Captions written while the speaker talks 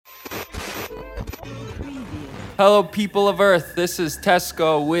Hello, people of Earth. This is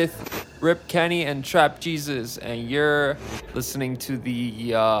Tesco with Rip Kenny and Trap Jesus, and you're listening to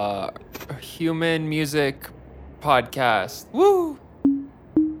the Human Music Podcast. Woo!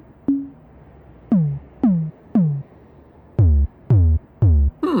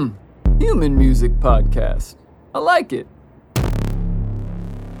 Human Music Podcast. I like it.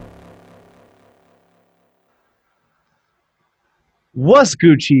 What's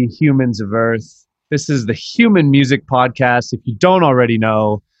Gucci, humans of Earth? This is the Human Music Podcast. If you don't already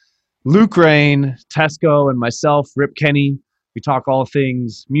know, Luke Rain, Tesco, and myself, Rip Kenny, we talk all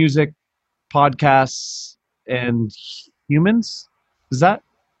things music, podcasts, and humans. Did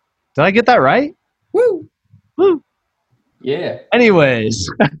I get that right? Woo! Woo. Yeah. Anyways,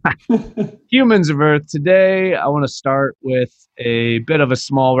 humans of Earth, today I want to start with a bit of a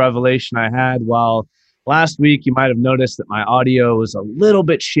small revelation I had while last week. You might have noticed that my audio was a little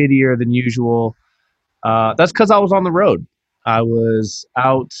bit shittier than usual. That's because I was on the road. I was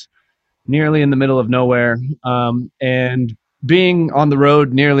out nearly in the middle of nowhere. And being on the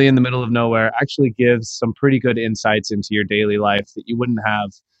road nearly in the middle of nowhere actually gives some pretty good insights into your daily life that you wouldn't have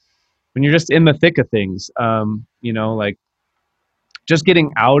when you're just in the thick of things. Like just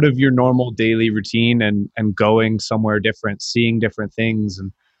getting out of your normal daily routine and going somewhere different, seeing different things,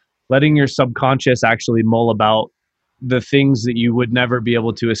 and letting your subconscious actually mull about the things that you would never be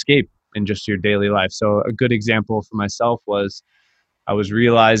able to escape in just your daily life. So a good example for myself was I was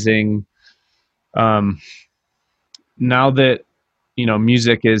realizing now that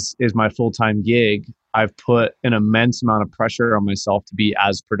music is my full-time gig, I've put an immense amount of pressure on myself to be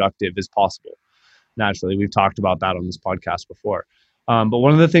as productive as possible. Naturally, we've talked about that on this podcast before. But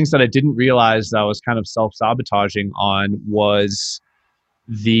one of the things that I didn't realize that I was kind of self-sabotaging on was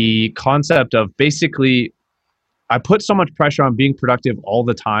the concept of basically I put so much pressure on being productive all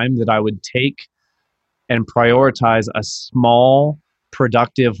the time that I would take and prioritize a small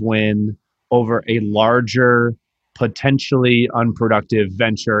productive win over a larger, potentially unproductive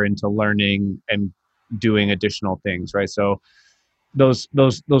venture into learning and doing additional things, right? So those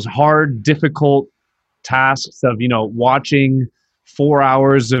hard, difficult tasks of watching 4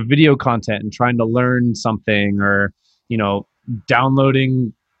 hours of video content and trying to learn something, or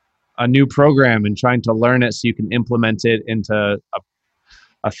downloading a new program and trying to learn it so you can implement it into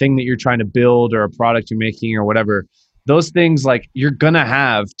a thing that you're trying to build or a product you're making or whatever. Those things, like, you're gonna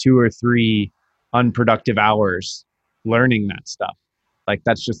have 2 or 3 unproductive hours learning that stuff. Like,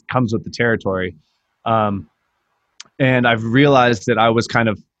 that's just comes with the territory. And I've realized that I was kind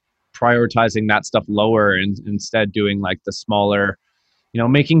of prioritizing that stuff lower and instead doing like the smaller,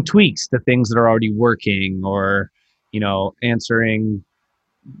 making tweaks to things that are already working, or answering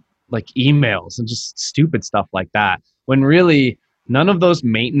like emails and just stupid stuff like that, when really none of those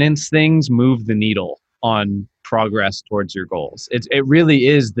maintenance things move the needle on progress towards your goals. It really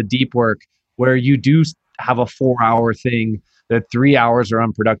is the deep work where you do have a 4-hour thing that 3 hours are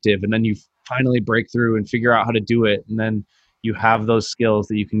unproductive, and then you finally break through and figure out how to do it, and then you have those skills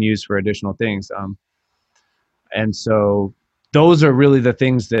that you can use for additional things. And so those are really the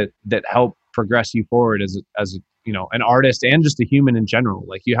things that help progress you forward as an artist and just a human in general.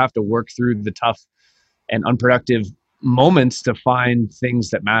 Like, you have to work through the tough and unproductive moments to find things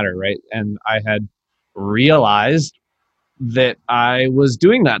that matter, right? And I had realized that I was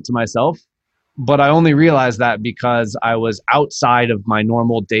doing that to myself, but I only realized that because I was outside of my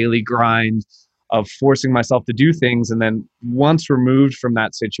normal daily grind of forcing myself to do things. And then once removed from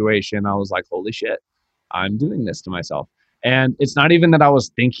that situation, I was like, holy shit, I'm doing this to myself. And it's not even that I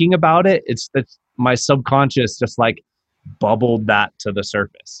was thinking about it. It's that my subconscious just like bubbled that to the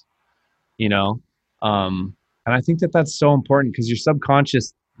surface, and I think that that's so important, because your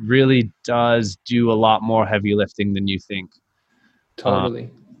subconscious really does do a lot more heavy lifting than you think. Totally.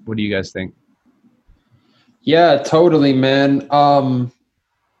 What do you guys think? Yeah, totally, man. I'm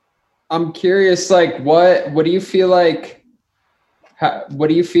curious, like, what do you feel like? What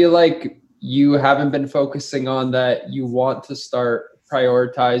do you feel like you haven't been focusing on that you want to start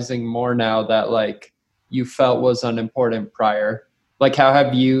prioritizing more now that, like, you felt was unimportant prior? Like, how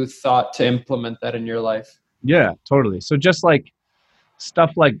have you thought to implement that in your life? Yeah, totally. So just like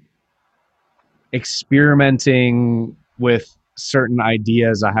stuff like experimenting with certain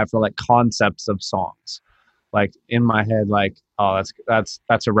ideas I have for like concepts of songs, like in my head, like, oh,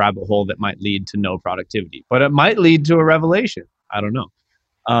 that's a rabbit hole that might lead to no productivity, but it might lead to a revelation. I don't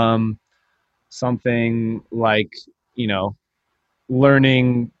know. Something like,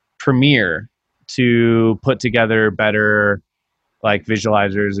 learning Premiere to put together better like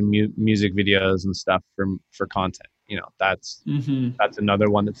visualizers and music videos and stuff for content. That's another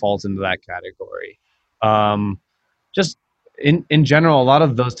one that falls into that category. just in general, a lot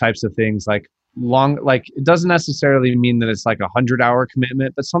of those types of things, like like it doesn't necessarily mean that it's like 100-hour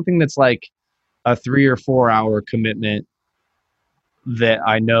commitment, but something that's like a 3 or 4 hour commitment that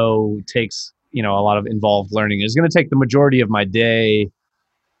I know takes, a lot of involved learning is going to take the majority of my day,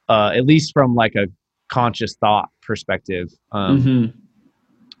 at least from like a conscious thought perspective. And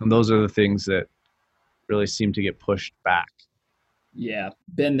those are the things that really seem to get pushed back. Yeah,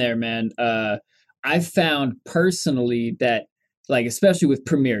 been there, man. I've found personally that, like, especially with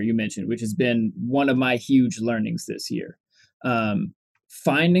Premiere, you mentioned, which has been one of my huge learnings this year,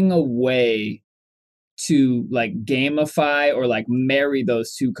 finding a way to like gamify or like marry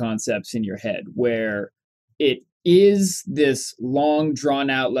those two concepts in your head, where it is this long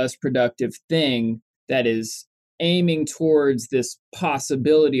drawn out, less productive thing that is aiming towards this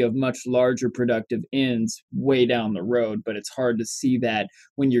possibility of much larger productive ends way down the road. But it's hard to see that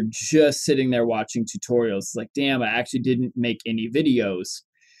when you're just sitting there watching tutorials. It's like, damn, I actually didn't make any videos.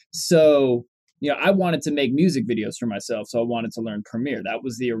 So, I wanted to make music videos for myself. So I wanted to learn Premiere. That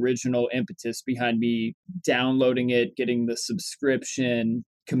was the original impetus behind me downloading it, getting the subscription,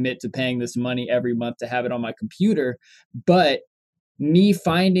 commit to paying this money every month to have it on my computer. But me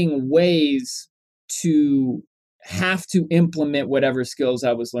finding ways to have to implement whatever skills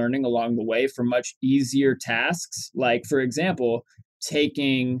I was learning along the way for much easier tasks. Like, for example,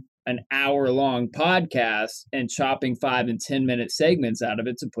 taking an hour-long podcast and chopping 5 and 10-minute segments out of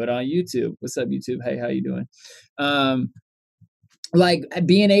it to put on YouTube. What's up, YouTube? Hey, how you doing? Like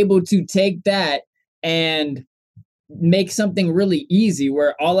being able to take that and make something really easy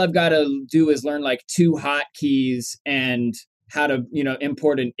where all I've got to do is learn like 2 hotkeys and how to,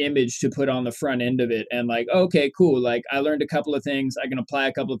 import an image to put on the front end of it. And like, okay, cool. Like I learned a couple of things. I can apply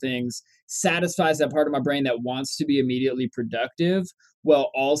a couple of things, satisfies that part of my brain that wants to be immediately productive,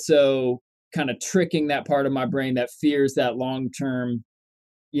 while also kind of tricking that part of my brain that fears that long-term,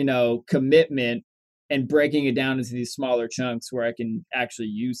 commitment, and breaking it down into these smaller chunks where I can actually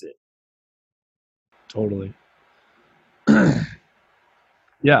use it. Totally.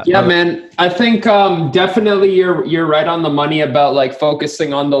 Yeah, man. I think definitely you're right on the money about like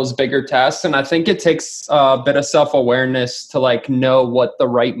focusing on those bigger tasks, and I think it takes a bit of self-awareness to like know what the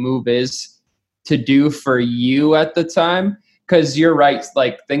right move is to do for you at the time. Because you're right,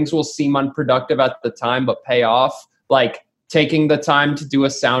 like things will seem unproductive at the time, but pay off. Like taking the time to do a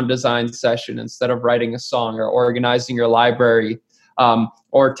sound design session instead of writing a song, or organizing your library,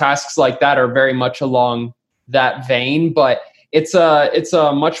 or tasks like that are very much along that vein. But it's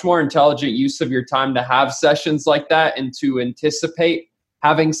a much more intelligent use of your time to have sessions like that and to anticipate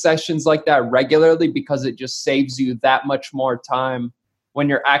having sessions like that regularly, because it just saves you that much more time when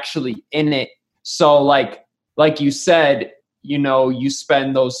you're actually in it. So like you said, you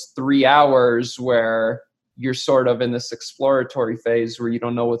spend those 3 hours where you're sort of in this exploratory phase where you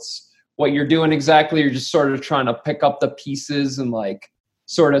don't know what you're doing exactly. You're just sort of trying to pick up the pieces and like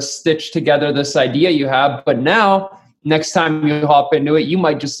sort of stitch together this idea you have. But now, next time you hop into it, you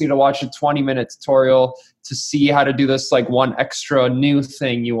might just need to watch a 20-minute tutorial to see how to do this like one extra new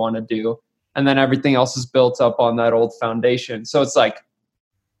thing you want to do. And then everything else is built up on that old foundation. So it's like,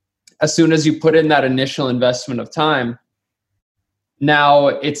 as soon as you put in that initial investment of time, now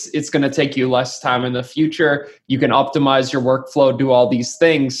it's going to take you less time in the future. You can optimize your workflow, do all these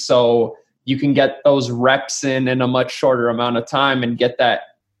things, so you can get those reps in a much shorter amount of time and get that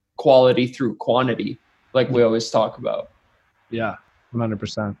quality through quantity, like we always talk about. Yeah,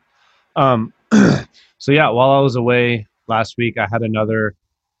 100%. So yeah, while I was away last week, I had another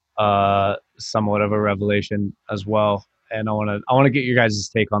somewhat of a revelation as well, and I want to get your guys'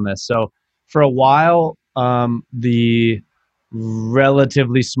 take on this. So for a while, the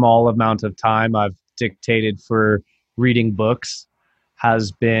relatively small amount of time I've dictated for reading books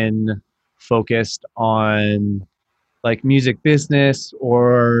has been focused on like music business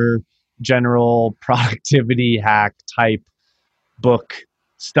or general productivity hack type book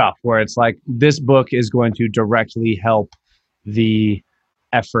stuff, where it's like, this book is going to directly help the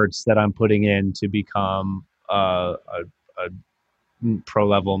efforts that I'm putting in to become a pro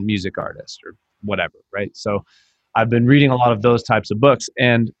level music artist or whatever, right? So I've been reading a lot of those types of books,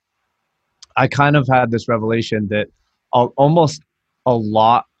 and I kind of had this revelation that almost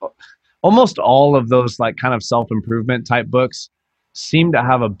all of those like kind of self-improvement type books seem to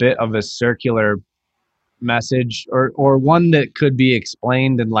have a bit of a circular message, or one that could be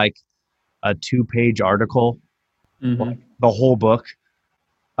explained in like a 2-page article, like the whole book.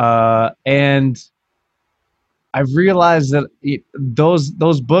 And I've realized that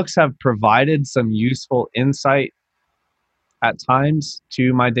those books have provided some useful insight at times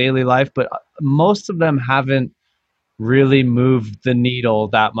to my daily life, but most of them haven't really moved the needle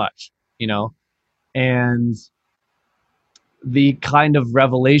that much, you know? And the kind of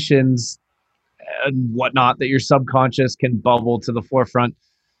revelations and whatnot that your subconscious can bubble to the forefront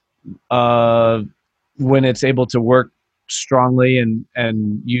uh, when it's able to work strongly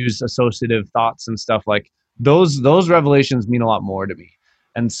and use associative thoughts and stuff, like those revelations mean a lot more to me.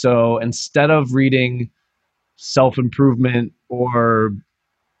 And so instead of reading self-improvement or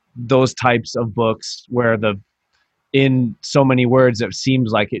those types of books where the in so many words it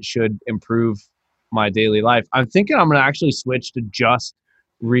seems like it should improve my daily life, I'm thinking I'm going to actually switch to just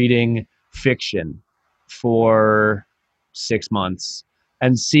reading fiction for 6 months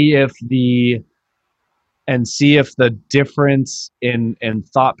and see if the difference in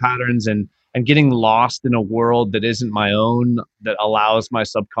thought patterns and getting lost in a world that isn't my own, that allows my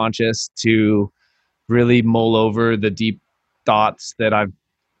subconscious to really mull over the deep thoughts that I've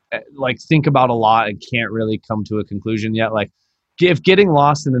like think about a lot and can't really come to a conclusion yet. Like if getting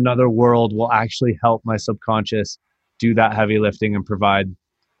lost in another world will actually help my subconscious do that heavy lifting and provide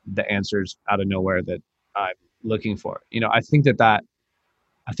the answers out of nowhere that I'm looking for. You know, I think that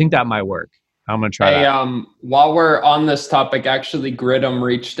might work. I'm going to try that. While we're on this topic, actually Gridham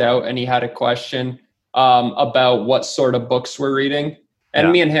reached out and he had a question about what sort of books we're reading.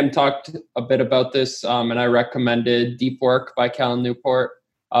 And me and him talked a bit about this, and I recommended Deep Work by Cal Newport.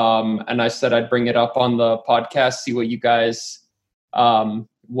 And I said I'd bring it up on the podcast, see what you guys,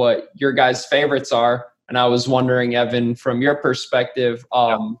 what your guys' favorites are. And I was wondering, Evan, from your perspective,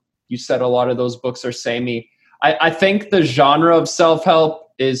 you said a lot of those books are samey. I think the genre of self-help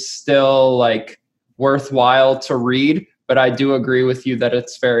is still like worthwhile to read, but I do agree with you that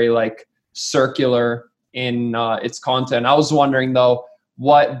it's very like circular in its content. I was wondering though,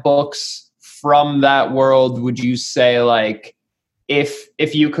 what books from that world would you say, like, if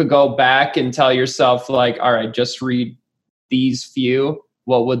you could go back and tell yourself like, all right, just read these few,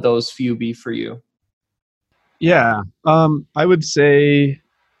 what would those few be for you? Yeah. I would say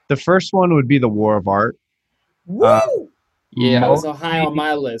the first one would be The War of Art. Woo! Yeah, that was high on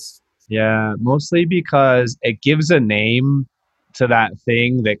my list. Yeah, mostly because it gives a name to that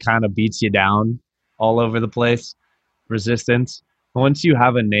thing that kind of beats you down all over the place, resistance. Once you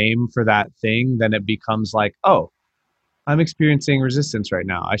have a name for that thing, then it becomes like, oh, I'm experiencing resistance right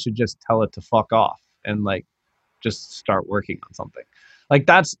now. I should just tell it to fuck off and like just start working on something. Like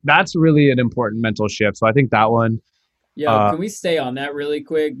that's really an important mental shift. So I think that one. Yeah, can we stay on that really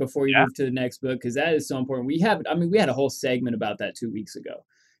quick before you move to the next book? Because that is so important. We had a whole segment about that 2 weeks ago,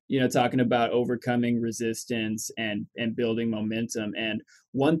 you know, talking about overcoming resistance and building momentum. And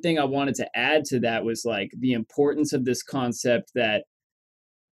one thing I wanted to add to that was like the importance of this concept that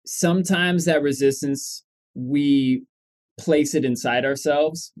sometimes that resistance, we place it inside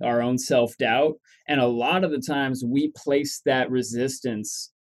ourselves, our own self-doubt. And a lot of the times we place that resistance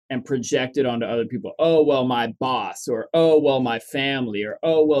and project it onto other people. Oh, well, my boss, or oh, well, my family, or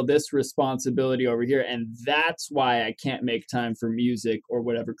oh, well, this responsibility over here. And that's why I can't make time for music or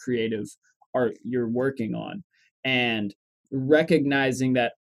whatever creative art you're working on. And recognizing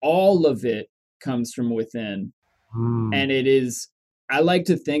that all of it comes from within. And it is, I like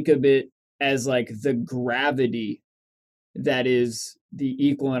to think of it as like the gravity that is the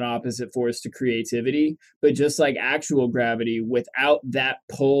equal and opposite force to creativity. But just like actual gravity, without that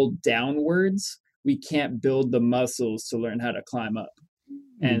pull downwards, we can't build the muscles to learn how to climb up.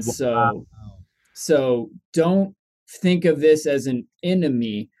 And so don't think of this as an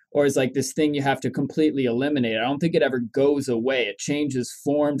enemy or as like this thing you have to completely eliminate. I don't think it ever goes away. It changes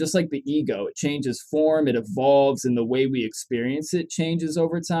form, just like the ego. It changes form, it evolves, and the way we experience it changes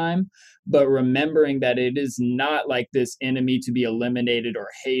over time. But remembering that it is not like this enemy to be eliminated or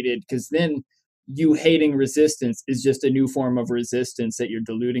hated, because then you hating resistance is just a new form of resistance that you're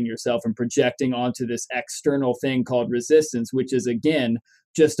deluding yourself and projecting onto this external thing called resistance, which is, again,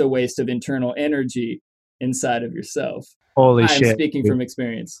 just a waste of internal energy inside of yourself. Holy shit. I'm speaking from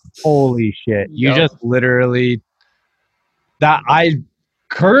experience. Holy shit. You just literally, that I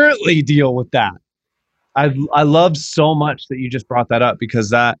currently deal with that. I love so much that you just brought that up,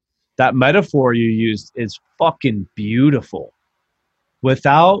 because that metaphor you used is fucking beautiful.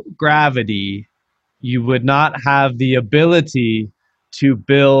 Without gravity, you would not have the ability to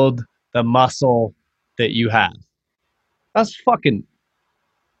build the muscle that you have. That's fucking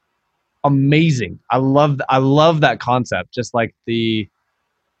amazing. I love that concept. Just like the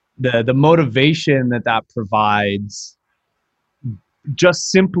motivation that provides,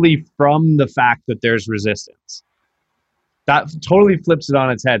 just simply from the fact that there's resistance. That totally flips it on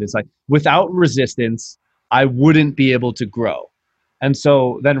its head. It's like, without resistance, I wouldn't be able to grow. And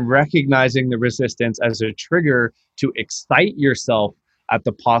so then recognizing the resistance as a trigger to excite yourself at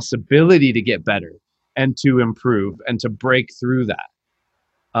the possibility to get better and to improve and to break through that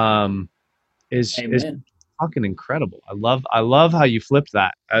is Amen. fucking incredible. I love how you flipped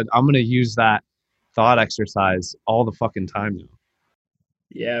that. I'm gonna use that thought exercise all the fucking time now.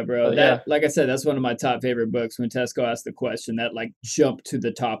 Yeah, bro. That, like I said, that's one of my top favorite books. When Tesco asked the question, that like jumped to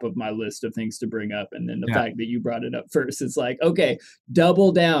the top of my list of things to bring up. And then the fact that you brought it up first, it's like, okay,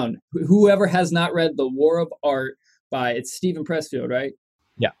 double down. Whoever has not read The War of Art by, it's Stephen Pressfield, right?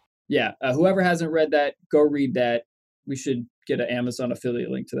 Yeah. Yeah. Whoever hasn't read that, go read that. We should get an Amazon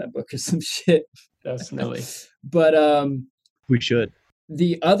affiliate link to that book or some shit. Definitely. But we should.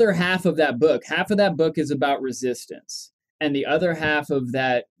 The other half of that book is about resistance. And the other half of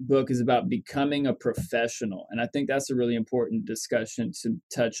that book is about becoming a professional. And I think that's a really important discussion to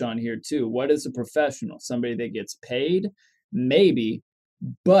touch on here too. What is a professional? Somebody that gets paid? Maybe.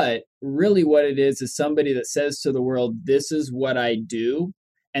 But really what it is somebody that says to the world, this is what I do.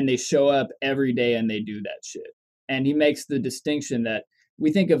 And they show up every day and they do that shit. And he makes the distinction that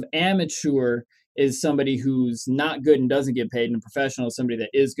we think of amateur is somebody who's not good and doesn't get paid, and a professional is somebody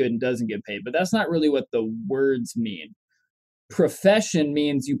that is good and doesn't get paid. But that's not really what the words mean. Profession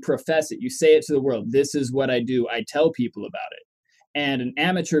means you profess it. You say it to the world. This is what I do. I tell people about it. And an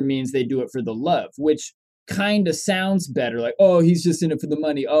amateur means they do it for the love, which kind of sounds better. Like, oh, he's just in it for the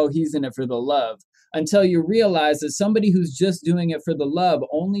money. Oh, he's in it for the love. Until you realize that somebody who's just doing it for the love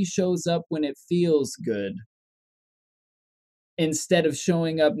only shows up when it feels good, instead of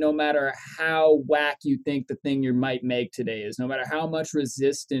showing up no matter how whack you think the thing you might make today is, no matter how much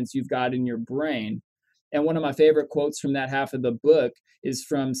resistance you've got in your brain. And one of my favorite quotes from that half of the book is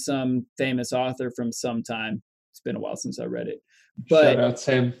from some famous author from some time. It's been a while since I read it. But shout out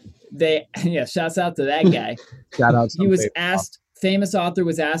to him. Shouts out to that guy. Shout out. He was asked, famous author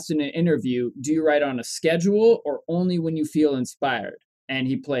was asked in an interview, do you write on a schedule or only when you feel inspired? And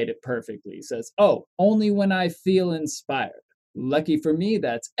he played it perfectly. He says, oh, only when I feel inspired. Lucky for me,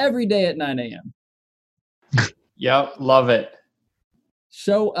 that's every day at 9 a.m. Yep, love it.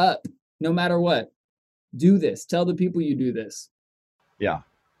 Show up no matter what. Do this. Tell the people you do this. Yeah.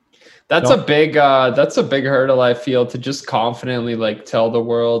 That's a big hurdle, I feel, to just confidently like tell the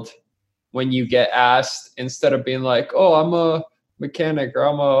world when you get asked, instead of being like, oh, I'm a mechanic, or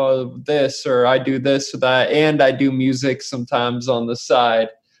I'm a this, or I do this or that, and I do music sometimes on the side.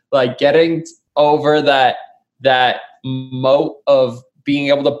 Like getting over that moat of being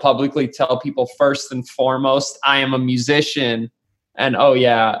able to publicly tell people first and foremost, I am a musician. And, oh,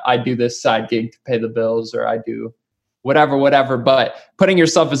 yeah, I do this side gig to pay the bills, or I do whatever. But putting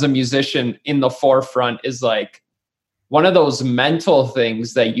yourself as a musician in the forefront is like one of those mental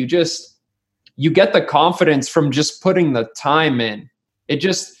things that you get the confidence from just putting the time in. It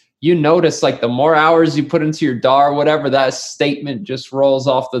just, you notice like the more hours you put into your DAW, whatever, that statement just rolls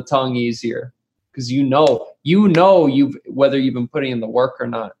off the tongue easier. Because you know whether you've been putting in the work or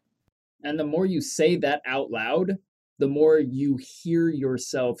not. And the more you say that out loud, the more you hear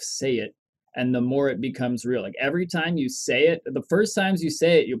yourself say it, and the more it becomes real. Like every time you say it, the first times you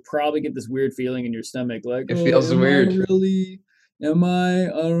say it, you'll probably get this weird feeling in your stomach. Like, it feels weird. Am I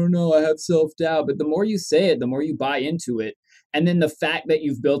don't know. I have self-doubt. But the more you say it, the more you buy into it. And then the fact that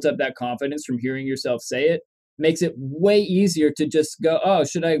you've built up that confidence from hearing yourself say it makes it way easier to just go, oh,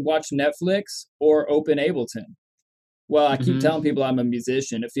 should I watch Netflix or open Ableton? Well, I keep telling people I'm a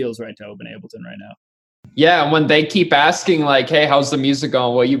musician. It feels right to open Ableton right now. Yeah, and when they keep asking like, hey, how's the music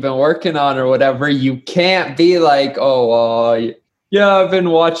going? What you've been working on or whatever, you can't be like, oh, yeah, I've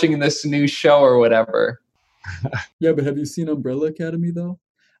been watching this new show or whatever. Yeah, but have you seen Umbrella Academy though?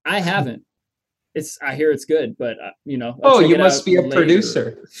 I haven't. I hear it's good, but I'll you must be a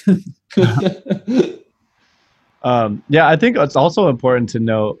producer. Yeah, I think it's also important to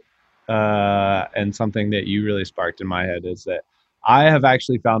note, and something that you really sparked in my head, is that I have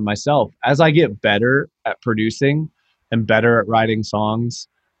actually found myself, as I get better at producing and better at writing songs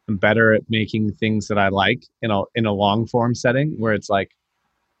and better at making things that I like in a long form setting, where it's like,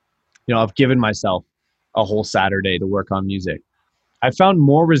 I've given myself a whole Saturday to work on music. I found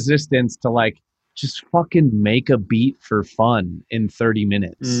more resistance to like just fucking make a beat for fun in 30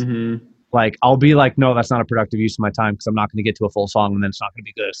 minutes. Mm-hmm. Like, I'll be like, no, that's not a productive use of my time because I'm not going to get to a full song and then it's not going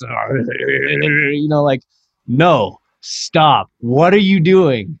to be good. So, like, no, stop. What are you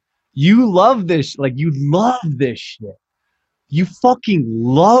doing? You love this. Like, you love this shit. You fucking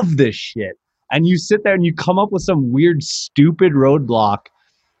love this shit. And you sit there and you come up with some weird, stupid roadblock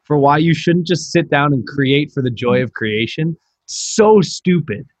for why you shouldn't just sit down and create for the joy of creation. So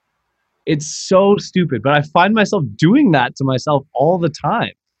stupid. It's so stupid. But I find myself doing that to myself all the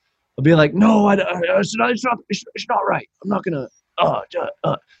time. I'll be like, no, it's not right. I'm not gonna.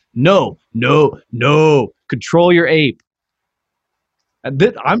 No, control your ape.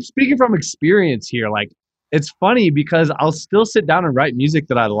 I'm speaking from experience here. Like, it's funny because I'll still sit down and write music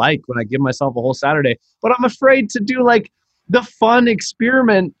that I like when I give myself a whole Saturday, but I'm afraid to do like the fun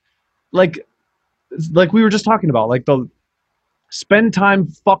experiment, like we were just talking about, like the spend time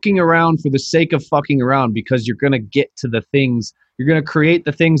fucking around for the sake of fucking around, because you're going to get to the things, you're going to create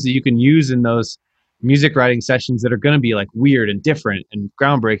the things that you can use in those music writing sessions that are going to be like weird and different and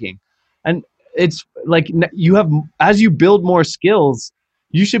groundbreaking. And it's like, you have, as you build more skills,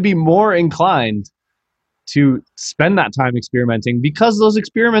 you should be more inclined to spend that time experimenting, because those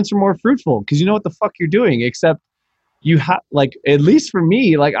experiments are more fruitful because you know what the fuck you're doing. Except you have, like, at least for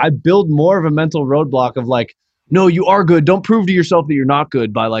me, like, I build more of a mental roadblock of like, no, you are good. Don't prove to yourself that you're not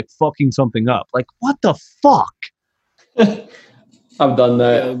good by like fucking something up. Like, what the fuck? I've done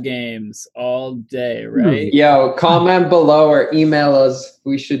that. Video games all day, right? Yo, comment below or email us.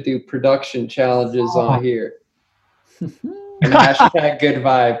 We should do production challenges on here. And hashtag good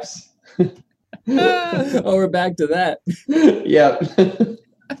vibes. Oh, we're back to that. Yep.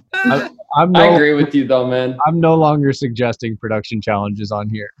 I agree with you though, man. I'm no longer suggesting production challenges on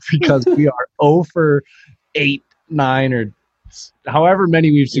here because we are 0 for 8, 9, or however many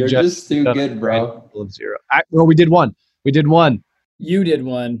we've suggested. You're just too good, bro. Of 0. Well, we did one. We did one. You did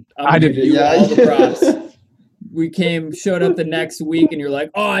one. I did. You all the props. We showed up the next week, and you're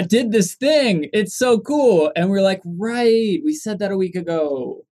like, "Oh, I did this thing. It's so cool." And we're like, "Right, we said that a week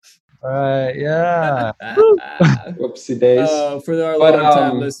ago." Yeah. Whoopsie days. For our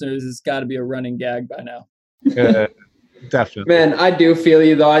long-time listeners, it's got to be a running gag by now. Definitely. Man, I do feel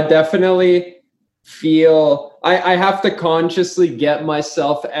you though. I definitely feel I have to consciously get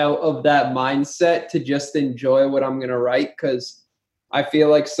myself out of that mindset to just enjoy what I'm going to write, because I feel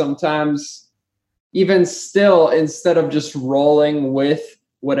like sometimes, even still, instead of just rolling with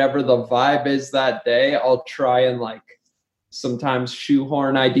whatever the vibe is that day, I'll try and like sometimes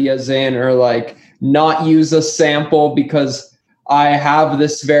shoehorn ideas in, or like not use a sample because I have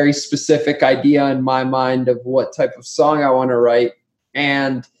this very specific idea in my mind of what type of song I want to write.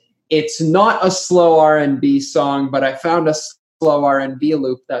 And it's not a slow R&B song, but I found a slow R&B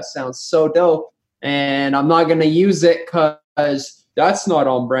loop that sounds so dope, and I'm not going to use it because that's not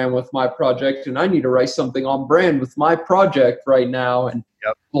on brand with my project, and I need to write something on brand with my project right now, and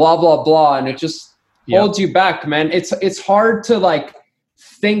blah, blah, blah. And it just holds you back, man. It's hard to like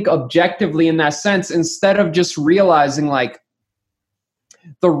think objectively in that sense, instead of just realizing like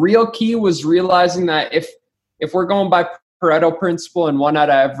the real key was realizing that if we're going by Pareto principle, and one out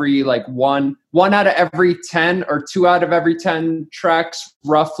of every 10 or 2 out of every 10 tracks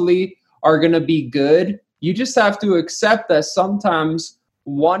roughly are going to be good, you just have to accept that sometimes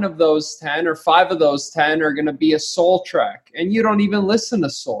 1 of those 10 or 5 of those 10 are going to be a soul track, and you don't even listen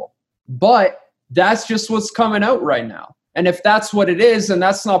to soul, but that's just what's coming out right now. And if that's what it is, and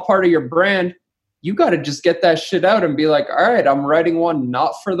that's not part of your brand, you got to just get that shit out and be like, all right, I'm writing one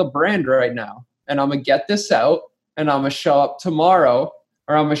not for the brand right now, and I'm going to get this out, and I'm going to show up tomorrow,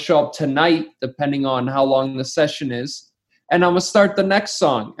 or I'm going to show up tonight, depending on how long the session is, and I'm going to start the next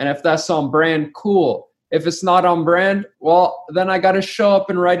song. And if that's on brand, cool. If it's not on brand, well, then I got to show up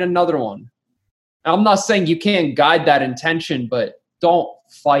and write another one. I'm not saying you can't guide that intention, but don't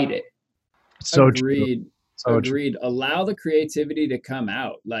fight it. So Agreed. True. So Agreed. True. Allow the creativity to come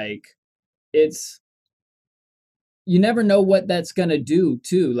out. Like, you never know what that's going to do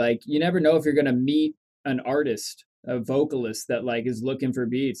too. Like, you never know if you're going to meet an artist, a vocalist that like is looking for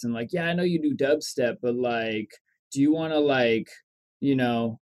beats, and like, yeah, I know you do dubstep, but like, do you want to like, you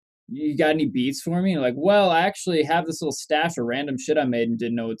got any beats for me? And like, well, I actually have this little stash of random shit I made and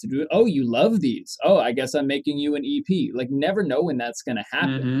didn't know what to do. Oh, you love these. Oh, I guess I'm making you an EP. Like, never know when that's going to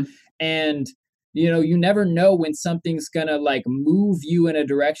happen. Mm-hmm. And, you never know when something's going to like move you in a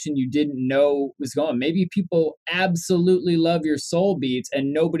direction you didn't know was going. Maybe people absolutely love your soul beats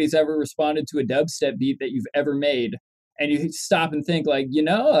and nobody's ever responded to a dubstep beat that you've ever made. And you stop and think like,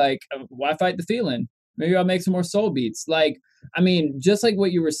 why fight the feeling? Maybe I'll make some more soul beats. Like, I mean, just like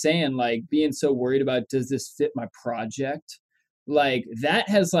what you were saying, like being so worried about, does this fit my project? Like, that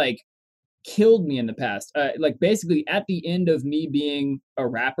has like killed me in the past. Like, basically at the end of me being a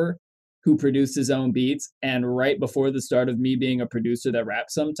rapper who produced his own beats, and right before the start of me being a producer that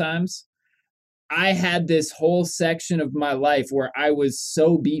raps sometimes, I had this whole section of my life where I was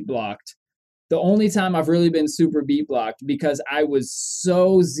so beat blocked. The only time I've really been super beat blocked, because I was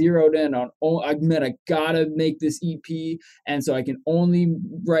so zeroed in on, I gotta make this EP, and so I can only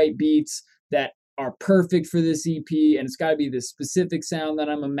write beats that are perfect for this EP, and it's got to be this specific sound that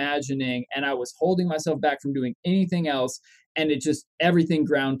I'm imagining. And I was holding myself back from doing anything else, and it just everything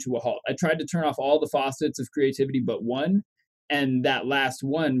ground to a halt. I tried to turn off all the faucets of creativity but one, and that last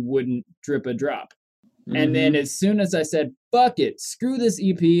one wouldn't drip a drop. And then as soon as I said, fuck it, screw this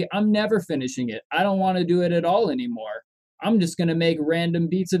EP, I'm never finishing it. I don't want to do it at all anymore. I'm just going to make random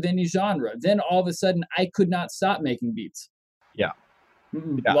beats of any genre. Then all of a sudden, I could not stop making beats. Yeah.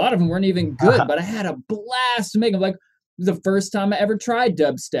 A lot of them weren't even good, but I had a blast to make them. Like the first time I ever tried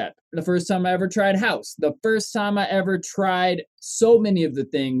dubstep, the first time I ever tried house, the first time I ever tried so many of the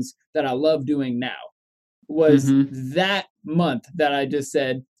things that I love doing now was that month that I just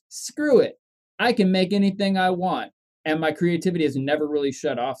said, screw it. I can make anything I want. And my creativity has never really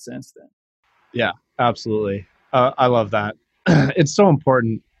shut off since then. Yeah, absolutely. I love that. It's so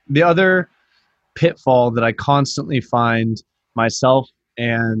important. The other pitfall that I constantly find myself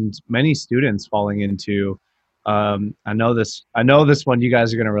and many students falling into, I know this one you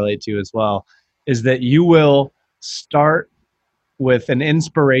guys are going to relate to as well, is that you will start with an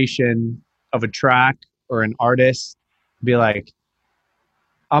inspiration of a track or an artist, be like,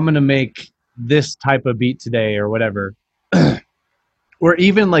 I'm going to make this type of beat today or whatever. Or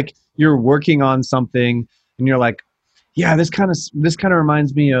even like you're working on something and you're like, yeah, this kind of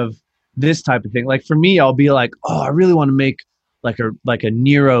reminds me of this type of thing. Like for me, I'll be like, oh, I really want to make like a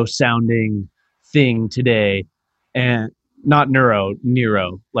Nero sounding thing today. And not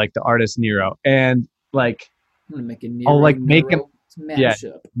Nero, like the artist Nero. And like, I'm going to make a Nero, I'll like make a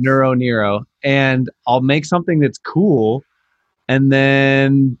mashup. Nero. And I'll make something that's cool and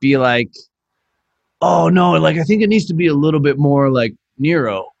then be like, oh no, like I think it needs to be a little bit more like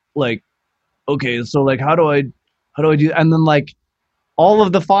Nero. Like, okay, so like how do I do? And then like all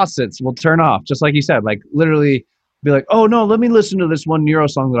of the faucets will turn off, just like you said. Like literally be like, oh no, let me listen to this one Nero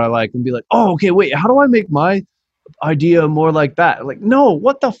song that I like, and be like, oh okay, wait, how do I make my idea more like that? Like, no,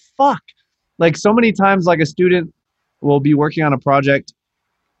 what the fuck? Like so many times, like a student will be working on a project,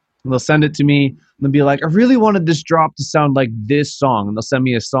 and they'll send it to me, and they'll be like, I really wanted this drop to sound like this song, and they'll send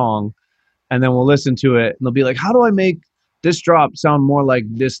me a song. And then we'll listen to it, and they'll be like, how do I make this drop sound more like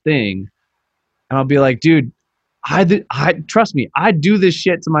this thing? And I'll be like, dude, I trust me, I do this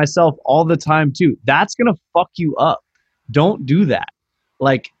shit to myself all the time too. That's going to fuck you up. Don't do that.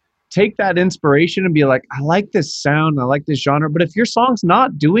 Like, take that inspiration and be like, I like this sound, I like this genre. But if your song's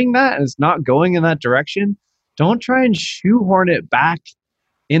not doing that and it's not going in that direction, don't try and shoehorn it back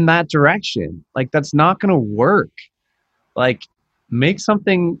in that direction. Like, that's not going to work. Like, make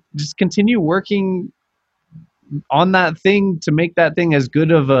something, just continue working on that thing to make that thing as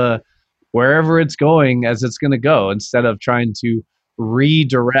good of a wherever it's going as it's going to go, instead of trying to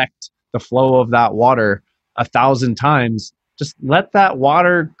redirect the flow of that water 1,000 times. Just let that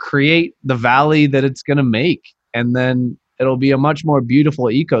water create the valley that it's going to make, and then it'll be a much more beautiful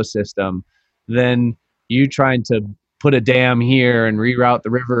ecosystem than you trying to put a dam here and reroute the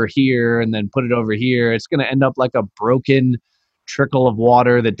river here and then put it over here. It's going to end up like a broken trickle of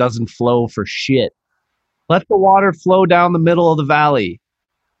water that doesn't flow for shit. Let the water flow down the middle of the valley.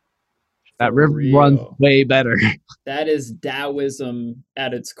 That river runs way better. That is Taoism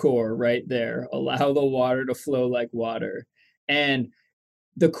at its core right there. Allow the water to flow like water. And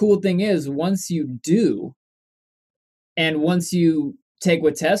the cool thing is, once you do, and once you take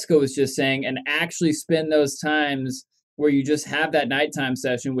what Tesco was just saying and actually spend those times where you just have that nighttime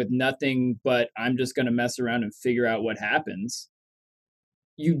session with nothing but I'm just going to mess around and figure out what happens.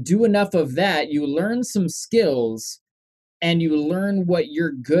 You do enough of that, you learn some skills, and you learn what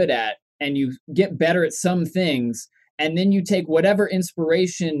you're good at, and you get better at some things, and then you take whatever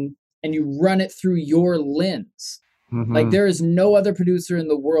inspiration and you run it through your lens. Like, there is no other producer in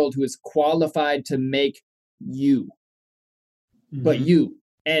the world who is qualified to make you, but you.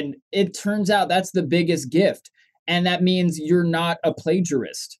 And it turns out that's the biggest gift. And that means you're not a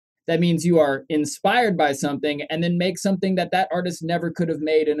plagiarist. That means you are inspired by something and then make something that artist never could have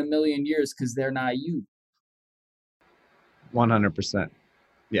made in a million years because they're not you. 100%.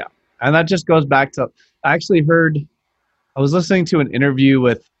 Yeah. And that just goes back to, I was listening to an interview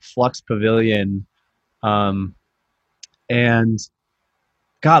with Flux Pavilion, and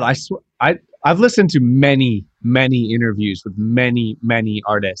God, I swear, I've listened to many interviews with many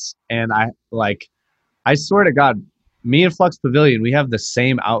artists, and I swear to God, me and Flux Pavilion, we have the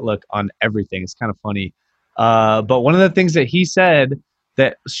same outlook on everything. It's kind of funny. But one of the things that he said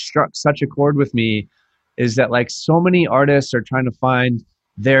that struck such a chord with me is that like so many artists are trying to find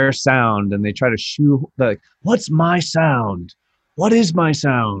their sound, and they try to what's my sound? What is my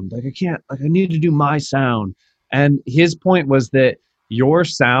sound? Like I need to do my sound. And his point was that your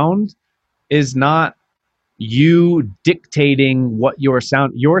sound is not you dictating what your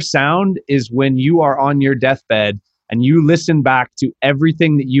sound is when you are on your deathbed and you listen back to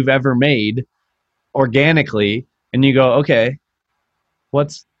everything that you've ever made organically and you go, okay,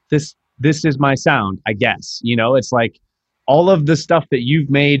 what's this is my sound, I guess. It's like all of the stuff that you've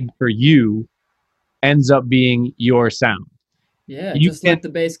made for you ends up being your sound. Yeah, You just can let the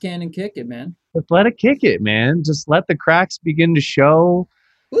bass cannon kick it, man. just let it kick it, man. Just let the cracks begin to show.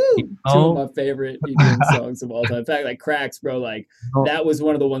 Woo! Two of my favorite EDM songs of all time. In fact, like Cracks, bro, like that was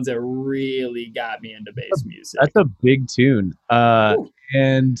one of the ones that really got me into bass music. That's a big tune.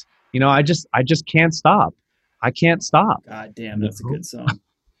 And I just can't stop. I can't stop. God damn, that's a good song.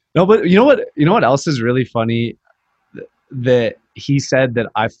 No, but you know what else is really funny that he said that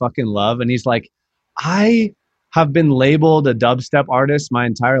I fucking love, and he's like, I have been labeled a dubstep artist my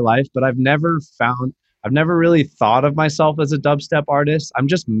entire life, but I've never really thought of myself as a dubstep artist. I'm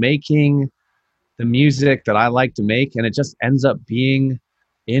just making the music that I like to make, and it just ends up being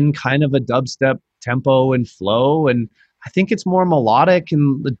in kind of a dubstep tempo and flow, and I think it's more melodic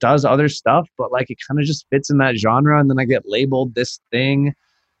and it does other stuff, but like it kind of just fits in that genre, and then I get labeled this thing,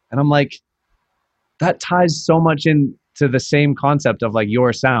 and I'm like, that ties so much into the same concept of like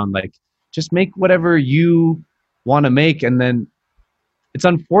your sound. Like just make whatever you want to make, and then it's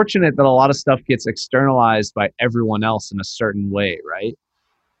unfortunate that a lot of stuff gets externalized by everyone else in a certain way, right?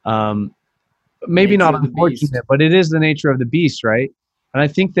 Maybe not unfortunate, but it is the nature of the beast, right? And I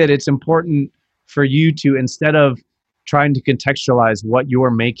think that it's important for you to, instead of trying to contextualize what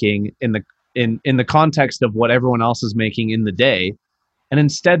you're making in the context of what everyone else is making in the day, and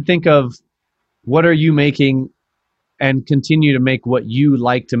instead think of what are you making and continue to make what you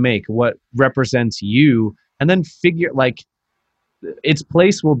like to make, what represents you, and then figure like its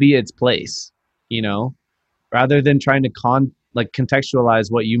place will be its place, rather than trying to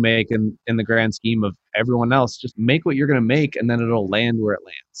contextualize what you make in the grand scheme of everyone else. Just make what you're going to make, and then it'll land where it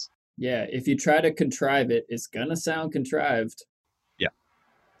lands. Yeah, if you try to contrive it, it's gonna sound contrived. Yeah.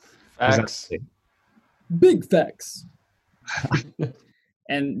 Facts. Exactly. Big facts.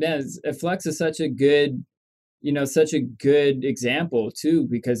 And man, Flex is such a good example too,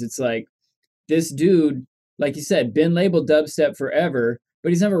 because it's like this dude, like you said, been labeled dubstep forever, but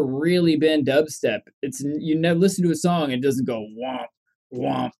he's never really been dubstep. It's you never listen to a song and it doesn't go womp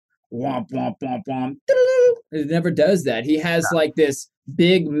womp womp womp womp womp. It never does that. He has like this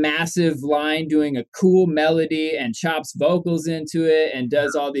big massive line doing a cool melody and chops vocals into it and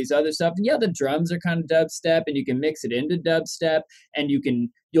does all these other stuff. And yeah, the drums are kind of dubstep, and you can mix it into dubstep, and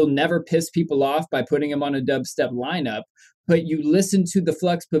you'll never piss people off by putting them on a dubstep lineup. But you listen to the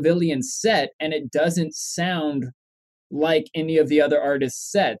Flux Pavilion set and it doesn't sound like any of the other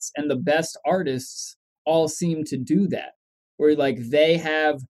artists' sets. And the best artists all seem to do that, where like they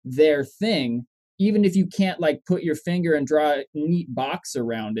have their thing, even if you can't like put your finger and draw a neat box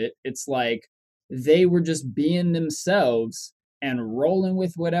around it. It's like they were just being themselves and rolling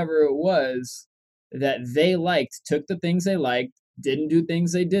with whatever it was that they liked, took the things they liked, didn't do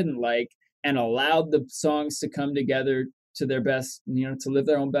things they didn't like, and allowed the songs to come together to their best, to live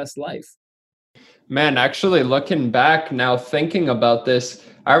their own best life. Man, actually looking back now, thinking about this,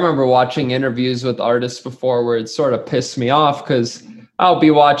 I remember watching interviews with artists before where it sort of pissed me off because I'll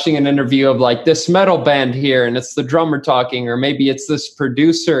be watching an interview of like this metal band here and it's the drummer talking, or maybe it's this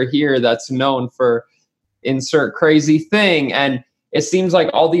producer here that's known for insert crazy thing. And it seems like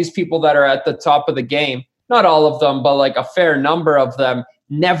all these people that are at the top of the game, not all of them, but like a fair number of them,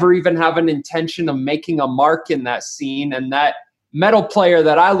 never even have an intention of making a mark in that scene. And that metal player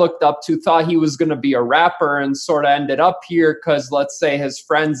that I looked up to thought he was going to be a rapper and sort of ended up here because, let's say, his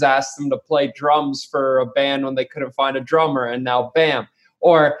friends asked him to play drums for a band when they couldn't find a drummer, and now bam.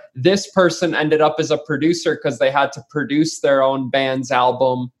 Or this person ended up as a producer because they had to produce their own band's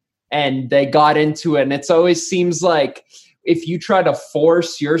album and they got into it. And it always seems like if you try to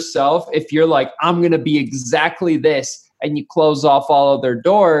force yourself, if you're like, I'm going to be exactly this, and you close off all other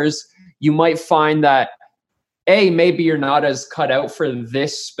doors, you might find that A, maybe you're not as cut out for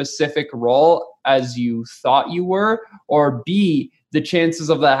this specific role as you thought you were, or B, the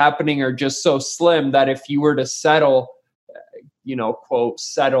chances of that happening are just so slim that if you were to settle, quote,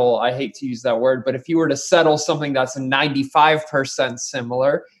 settle, I hate to use that word, but if you were to settle something that's 95%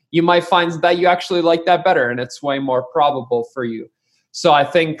 similar, you might find that you actually like that better and it's way more probable for you. So I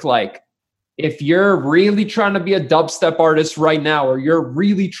think like, if you're really trying to be a dubstep artist right now, or you're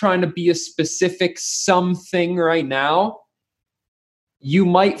really trying to be a specific something right now, you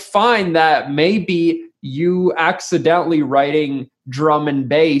might find that maybe you accidentally writing drum and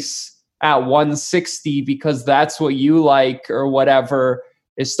bass at 160 because that's what you like or whatever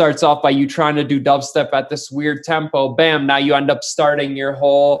it starts off by you trying to do dubstep at this weird tempo. Bam, now you end up starting your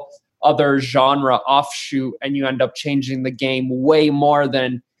whole other genre offshoot, and you end up changing the game way more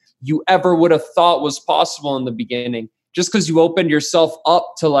than you ever would have thought was possible in the beginning. Just because you opened yourself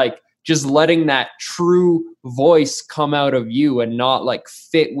up to like just letting that true voice come out of you and not like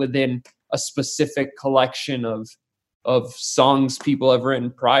fit within a specific collection of songs people have written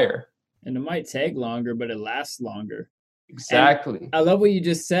prior. And it might take longer, but it lasts longer. Exactly. And I love what you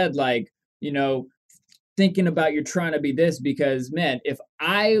just said, like, you know, thinking about you're trying to be this, because man, if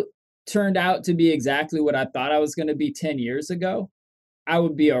I turned out to be exactly what I thought I was going to be 10 years ago, I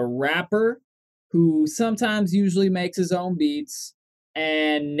would be a rapper who sometimes usually makes his own beats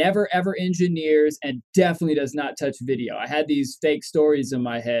and never ever engineers, and definitely does not touch video. I had these fake stories in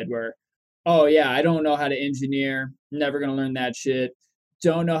my head where, oh yeah, I don't know how to engineer, never going to learn that shit.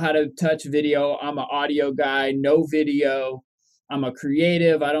 Don't know how to touch video. I'm an audio guy, no video. I'm a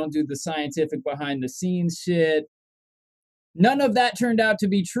creative. I don't do the scientific behind the scenes shit. None of that turned out to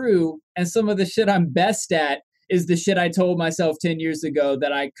be true. And some of the shit I'm best at is the shit I told myself 10 years ago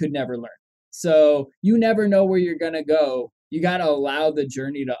that I could never learn. So you never know where you're going to go. You got to allow the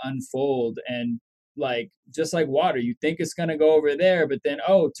journey to unfold. And like, just like water, you think it's going to go over there, but then,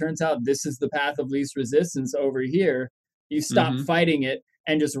 oh, it turns out this is the path of least resistance over here. You stop fighting it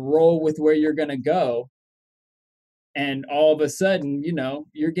and just roll with where you're going to go. And all of a sudden, you know,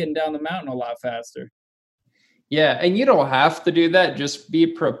 you're getting down the mountain a lot faster. Yeah, and you don't have to do that. Just be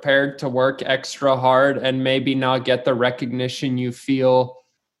prepared to work extra hard and maybe not get the recognition you feel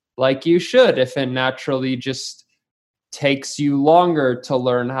like you should if it naturally just takes you longer to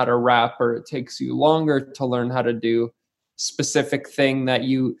learn how to rap, or it takes you longer to learn how to do specific thing that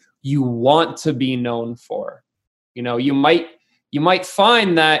you want to be known for. You know, you might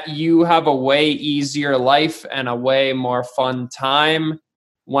find that you have a way easier life and a way more fun time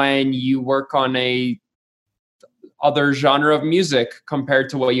when you work on a other genre of music compared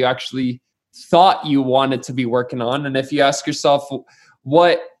to what you actually thought you wanted to be working on. And if you ask yourself,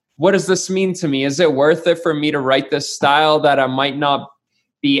 what does this mean to me? Is it worth it for me to write this style that I might not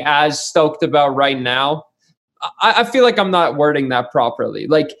be as stoked about right now? I feel like I'm not wording that properly.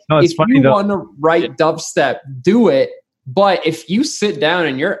 Like, if you want to write dubstep, do it. But if you sit down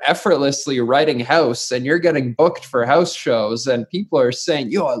and you're effortlessly writing house and you're getting booked for house shows and people are saying,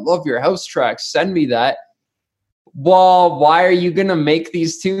 yo, I love your house tracks, send me that. Well, why are you going to make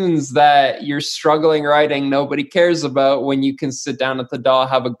these tunes that you're struggling writing, nobody cares about, when you can sit down at the DAW,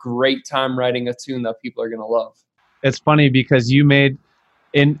 have a great time writing a tune that people are going to love? It's funny because you made,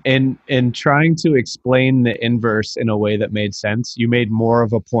 in trying to explain the inverse in a way that made sense, you made more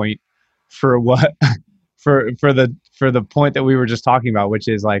of a point for what for the point that we were just talking about, which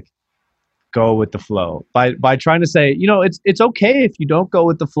is like, go with the flow. By trying to say, you know, it's okay if you don't go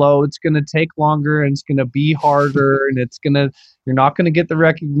with the flow. It's going to take longer and it's going to be harder and you're not going to get the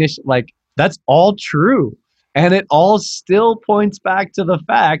recognition. Like, that's all true. And it all still points back to the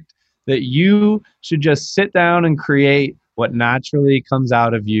fact that you should just sit down and create what naturally comes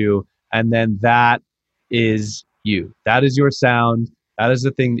out of you. And then that is you. That is your sound. That is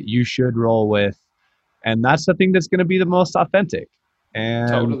the thing that you should roll with. And that's the thing that's going to be the most authentic. And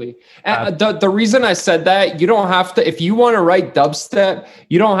totally. And the reason I said that, you don't have to, if you want to write dubstep,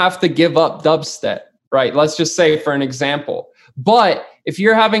 you don't have to give up dubstep, right? Let's just say, for an example. But if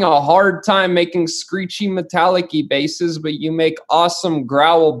you're having a hard time making screechy metallic-y basses, but you make awesome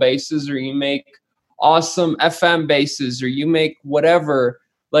growl basses, or you make awesome FM basses, or you make whatever,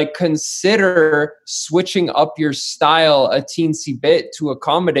 like, consider switching up your style a teensy bit to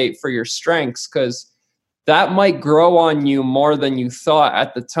accommodate for your strengths, because that might grow on you more than you thought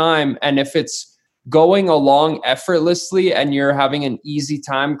at the time. And if it's going along effortlessly and you're having an easy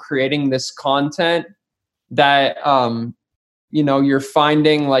time creating this content that, you know, you're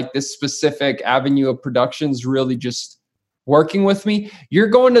finding like this specific avenue of productions really just working with me, you're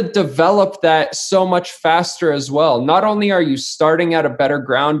going to develop that so much faster as well. Not only are you starting at a better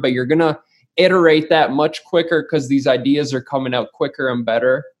ground, but you're going to iterate that much quicker because these ideas are coming out quicker and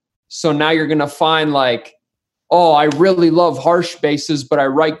better. So now you're going to find like, oh, I really love harsh basses, but I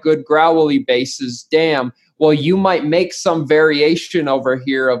write good growly basses. Damn. Well, you might make some variation over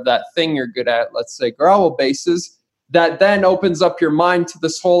here of that thing you're good at, let's say growl basses, that then opens up your mind to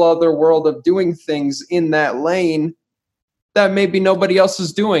this whole other world of doing things in that lane that maybe nobody else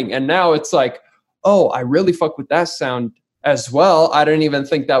is doing. And now it's like, oh, I really fuck with that sound as well. I didn't even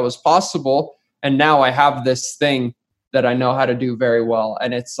think that was possible. And now I have this thing that I know how to do very well.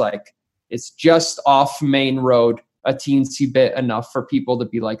 And it's like, it's just off main road a teensy bit enough for people to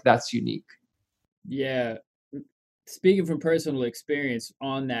be like, that's unique. Yeah. speaking from personal experience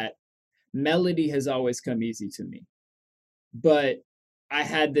on that, melody has always come easy to me. But I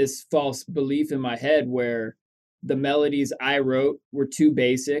had this false belief in my head where the melodies I wrote were too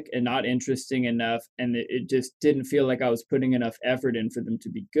basic and not interesting enough, and it just didn't feel like I was putting enough effort in for them to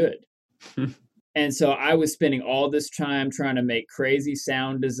be good. And so I was spending all this time trying to make crazy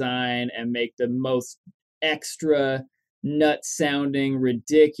sound design and make the most extra nut sounding,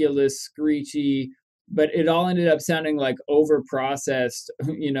 ridiculous, screechy, but it all ended up sounding like over processed,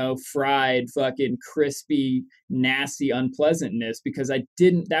 fried, fucking crispy, nasty unpleasantness because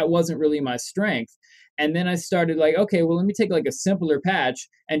that wasn't really my strength. And then I started like, okay, well, let me take like a simpler patch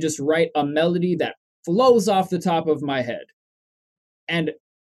and just write a melody that flows off the top of my head. And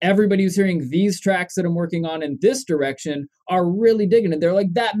everybody who's hearing these tracks that I'm working on in this direction are really digging it. They're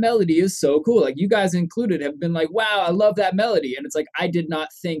like, that melody is so cool. Like, you guys included have been like, wow, I love that melody. And it's like, I did not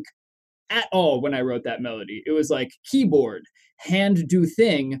think at all when I wrote that melody. It was like keyboard, hand do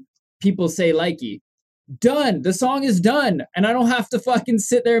thing, people say likey. Done. The song is done. And I don't have to fucking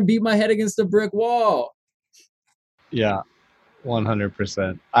sit there and beat my head against a brick wall. Yeah,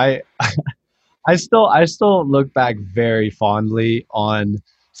 100%. I still look back very fondly on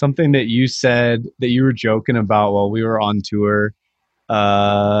something that you said that you were joking about while we were on tour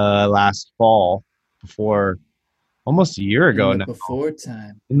last fall, before almost a year ago now. Before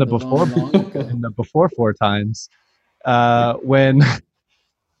time. In the before four times. When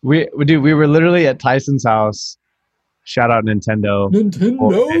we were literally at Tyson's house. Shout out Nintendo.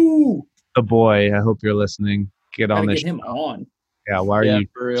 The boy, I hope you're listening. Get on this. Get him on. Yeah, why are you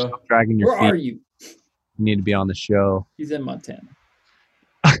for real? dragging your feet? Where are you? You need to be on the show. He's in Montana.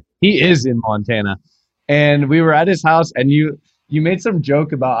 He is in Montana. And we were at his house, and you made some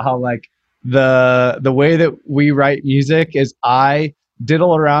joke about how like the way that we write music is I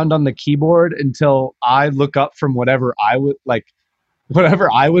diddle around on the keyboard until I look up from whatever I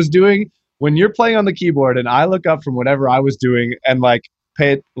was doing. When you're playing on the keyboard and I look up from whatever I was doing and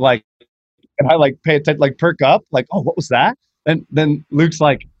pay attention, like perk up, like, oh, what was that? And then Luke's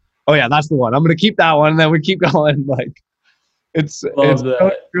like, oh yeah, that's the one. I'm gonna keep that one, and then we keep going. Like, it's so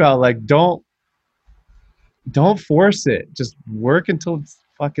true. Like, don't force it. Just work until it's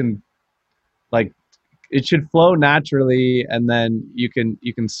fucking like it should flow naturally, and then you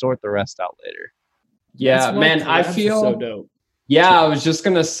can sort the rest out later. Yeah, man, I feel so dope. Yeah, I was just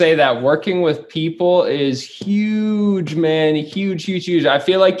going to say that working with people is huge, man. Huge. I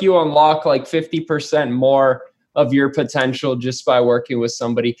feel like you unlock like 50% more of your potential just by working with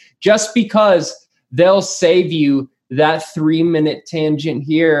somebody, just because they'll save you that 3-minute tangent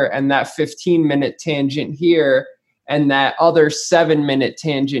here and that 15-minute tangent here and that other 7-minute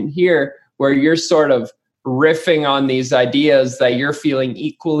tangent here, where you're sort of riffing on these ideas that you're feeling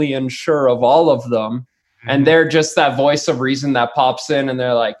equally unsure of all of them. And they're just that voice of reason that pops in and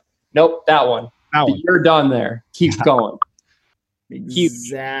they're like, nope, that one. You're done there. Keep going.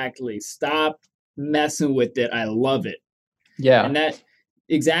 Exactly. Stop messing with it. I love it. Yeah. And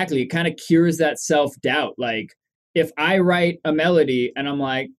it kind of cures that self-doubt. Like, if I write a melody and I'm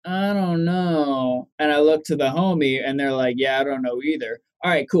like, I don't know, and I look to the homie and they're like, yeah, I don't know either.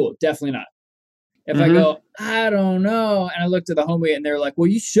 All right, cool. Definitely not. If I go, I don't know, and I look to the homie and they're like, well,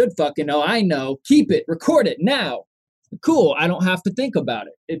 you should fucking know. I know. Keep it. Record it now. Cool. I don't have to think about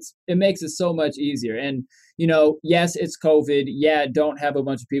it. It makes it so much easier. And, yes, it's COVID. Yeah, don't have a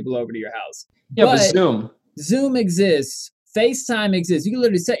bunch of people over to your house. Yeah, but Zoom. Zoom exists. FaceTime exists. You can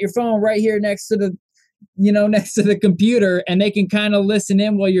literally set your phone right here next to the computer, and they can kind of listen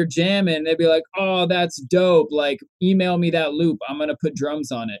in while you're jamming. They'd be like, oh, that's dope. Like, email me that loop. I'm going to put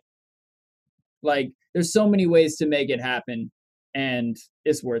drums on it. Like, there's so many ways to make it happen, and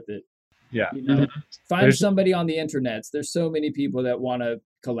it's worth it. Yeah. Find somebody on the internet. There's so many people that want to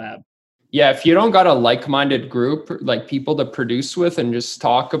collab. Yeah, if you don't got a like-minded group, like people to produce with and just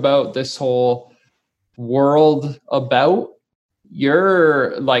talk about this whole world about,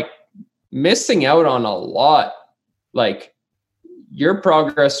 you're like missing out on a lot. Like, your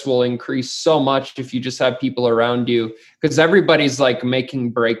progress will increase so much if you just have people around you, because everybody's like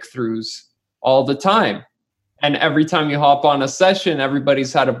making breakthroughs all the time. And every time you hop on a session,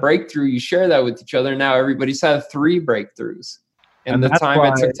 everybody's had a breakthrough. You share that with each other. Now everybody's had 3 breakthroughs in the time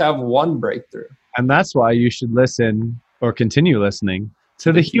it took to have 1 breakthrough. And that's why you should listen or continue listening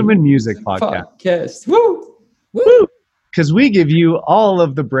to the Human Music Podcast. Woo! Woo! Because we give you all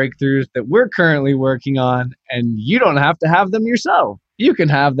of the breakthroughs that we're currently working on, and you don't have to have them yourself. You can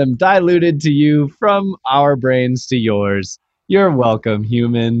have them diluted to you from our brains to yours. You're welcome,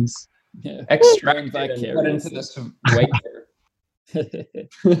 humans. Yeah. Extract it and put into this waiter.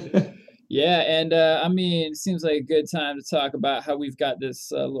 Yeah, and I mean, it seems like a good time to talk about how we've got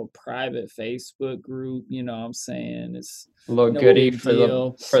this little private Facebook group. You know what I'm saying? It's A little no goodie big for the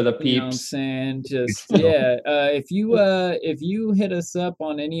deal. You know what I'm peeps. saying? Just Still. yeah. If you hit us up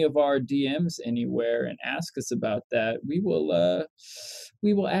on any of our DMs anywhere and ask us about that, we will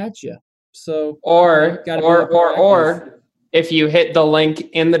add you. So Or gotta be a or little or proactive. or if you hit the link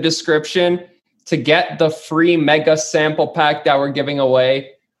in the description to get the free mega sample pack that we're giving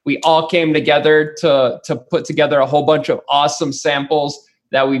away. We all came together to put together a whole bunch of awesome samples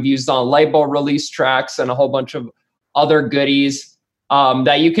that we've used on label release tracks and a whole bunch of other goodies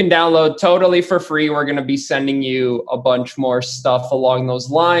that you can download totally for free. We're going to be sending you a bunch more stuff along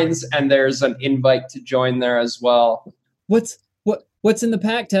those lines, and there's an invite to join there as well. What's in the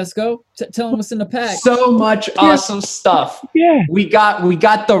pack, Tesco? Tell them what's in the pack. So much awesome stuff. Yeah. We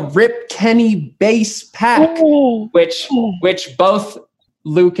got the Rip Kenny bass pack, which both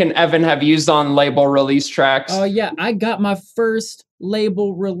Luke and Evan have used on label release tracks. Oh yeah, I got my first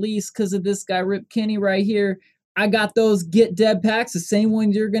label release because of this guy Rip Kenny right here. I got those Get Dead packs, the same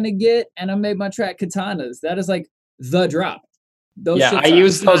ones you're gonna get, and I made my track Katanas. That is like the drop. Those I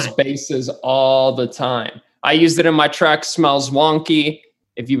use those basses all the time. I used it in my track Smells Wonky.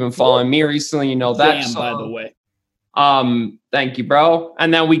 If you've been following me recently, you know that song. By the way. Thank you, bro.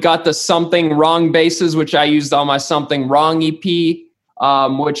 And then we got the Something Wrong basses, which I used on my Something Wrong EP,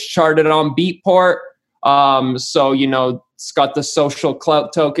 which charted on Beatport. So, you know, it's got the social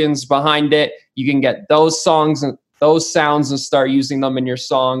clout tokens behind it. You can get those songs and those sounds and start using them in your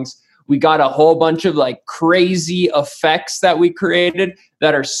songs. We got a whole bunch of like crazy effects that we created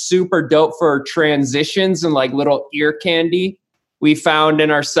that are super dope for transitions and like little ear candy. We found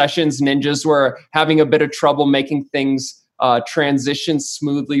in our sessions, ninjas were having a bit of trouble making things transition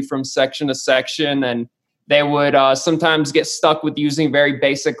smoothly from section to section. And they would sometimes get stuck with using very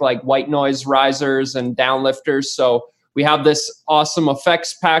basic like white noise risers and downlifters. So we have this awesome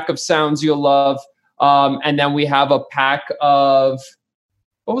effects pack of sounds you'll love. And then we have a pack of,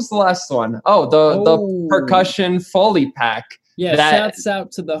 what was the last one? Oh, the percussion Foley pack. Yeah, shouts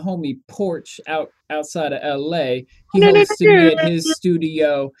out to the homie Porch outside of LA. He hosted me at his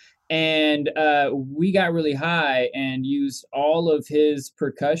studio, and we got really high and used all of his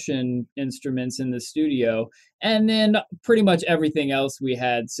percussion instruments in the studio, and then pretty much everything else we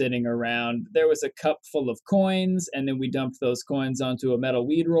had sitting around. There was a cup full of coins, and then we dumped those coins onto a metal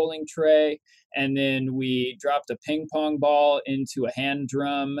weed rolling tray, and then we dropped a ping pong ball into a hand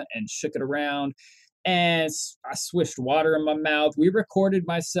drum and shook it around. And I swished water in my mouth. We recorded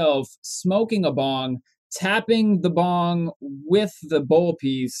myself smoking a bong, tapping the bong with the bowl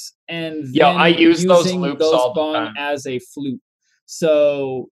piece, and then I use those loops those all the bong time as a flute.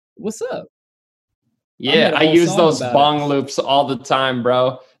 So what's up? Yeah, I use those bong loops all the time,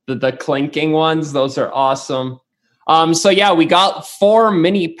 bro. The clinking ones, those are awesome. So yeah, we got 4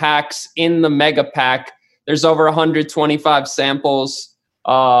 mini packs in the mega pack. There's over 125 samples.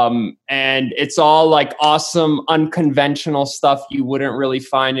 And it's all like awesome, unconventional stuff you wouldn't really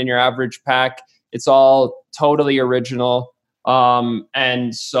find in your average pack. It's all totally original.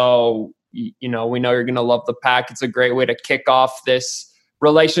 And so, you know, we know you're going to love the pack. It's a great way to kick off this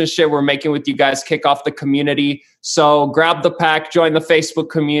relationship we're making with you guys, kick off the community. So grab the pack, join the Facebook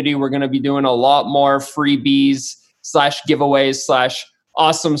community. We're going to be doing a lot more freebies / giveaways /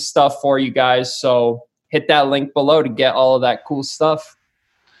 awesome stuff for you guys. So hit that link below to get all of that cool stuff.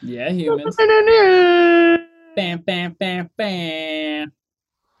 Yeah, humans. Bam, bam, bam, bam.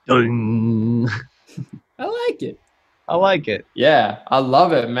 Ding. I like it. I like it. Yeah, I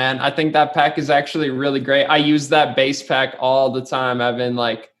love it, man. I think that pack is actually really great. I use that bass pack all the time. I've been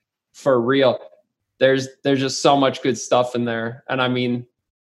like, for real. There's just so much good stuff in there. And I mean,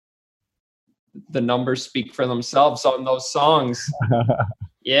 the numbers speak for themselves on those songs.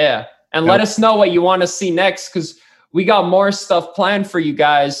 Yeah. And let us know what you want to see next, because we got more stuff planned for you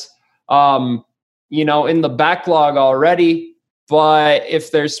guys, you know, in the backlog already. But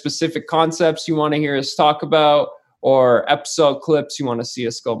if there's specific concepts you want to hear us talk about, or episode clips you want to see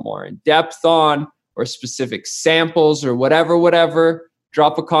us go more in depth on, or specific samples or whatever,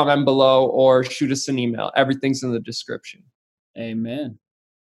 drop a comment below or shoot us an email. Everything's in the description. Amen.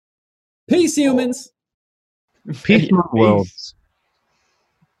 Peace, humans. Peace among worlds.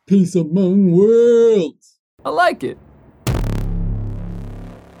 Peace among worlds. I like it.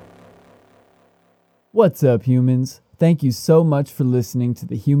 What's up, humans? Thank you so much for listening to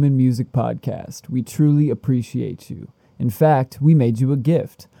the Human Music Podcast. We truly appreciate you. In fact, we made you a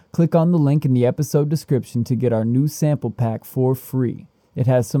gift. Click on the link in the episode description to get our new sample pack for free. It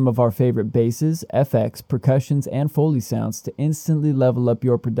has some of our favorite basses, FX, percussions, and Foley sounds to instantly level up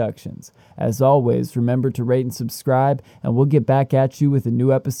your productions. As always, remember to rate and subscribe, and we'll get back at you with a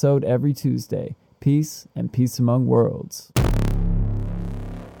new episode every Tuesday. Peace and peace among worlds.